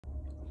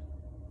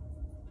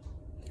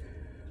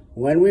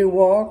When we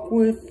walk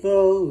with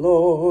the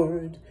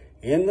Lord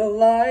in the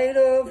light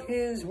of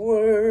His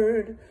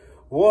word,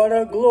 what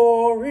a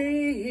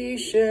glory He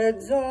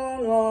sheds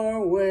on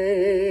our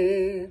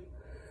way.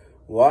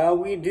 While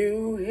we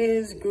do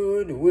His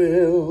good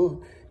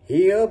will,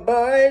 He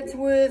abides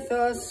with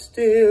us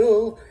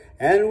still,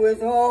 and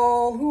with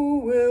all who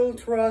will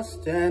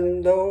trust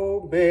and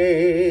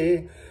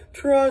obey.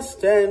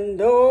 Trust and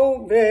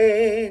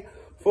obey,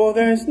 for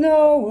there's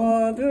no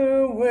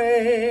other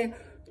way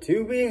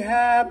to be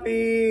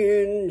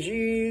happy in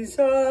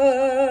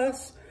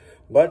Jesus,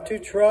 but to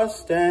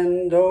trust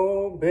and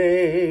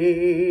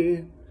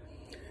obey.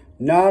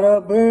 Not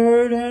a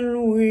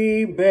burden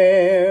we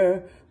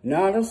bear,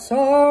 not a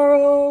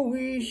sorrow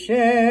we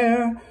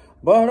share,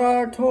 but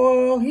our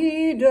toil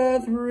He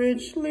doth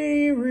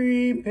richly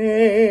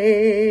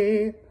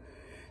repay.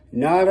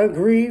 Not a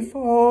grief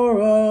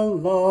or a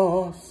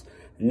loss,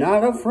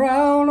 not a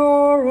frown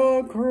or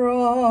a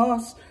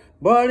cross,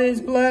 but is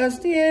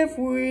blessed if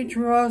we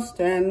trust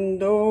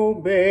and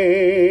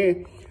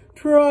obey.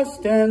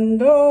 Trust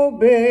and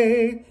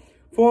obey,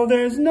 for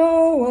there's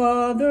no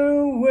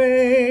other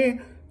way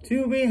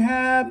to be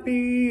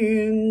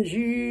happy in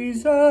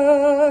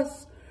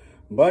Jesus,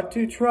 but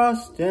to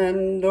trust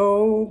and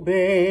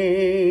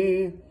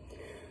obey.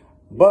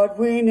 But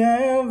we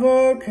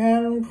never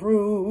can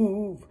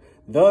prove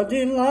the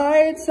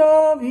delights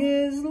of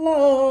His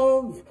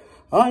love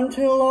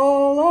until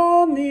all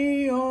on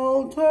the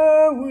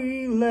altar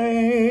we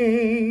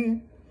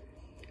lay.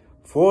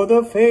 For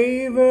the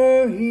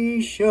favor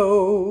He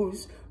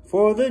shows,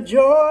 for the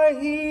joy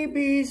He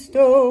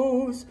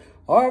bestows,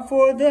 are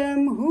for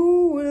them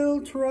who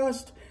will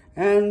trust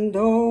and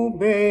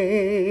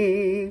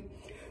obey.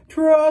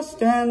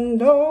 Trust and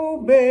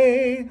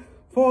obey,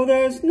 for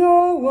there's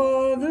no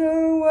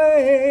other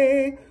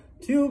way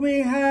to be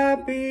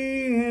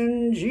happy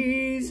in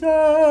Jesus,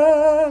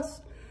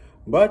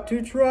 but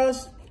to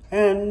trust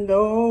and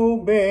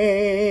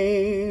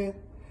obey.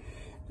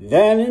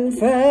 Then in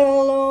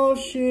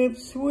fellowship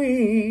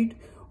sweet,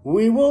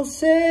 we will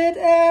sit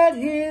at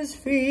His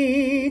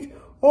feet,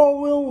 or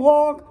will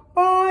walk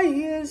by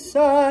His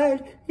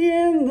side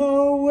in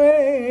the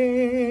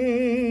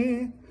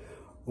way.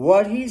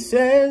 What He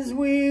says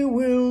we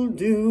will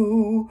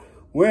do,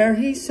 where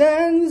He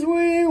sends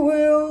we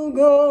will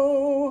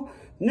go.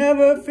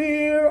 Never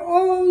fear,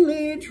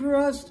 only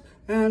trust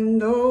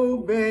and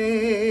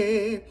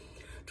obey.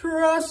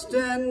 Trust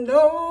and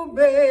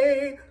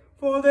obey,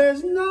 for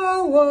there's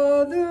no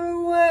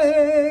other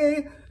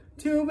way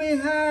to be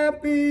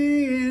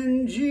happy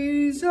in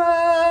Jesus,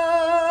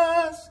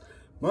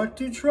 but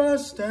to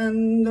trust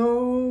and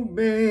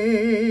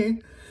obey.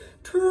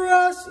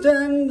 Trust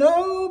and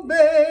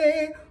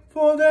obey,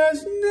 for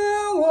there's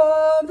no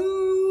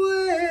other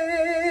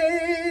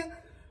way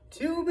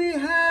to be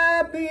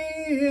happy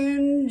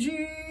in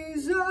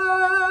Jesus,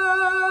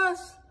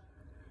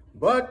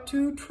 but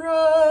to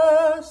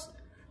trust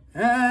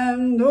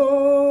and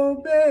obey.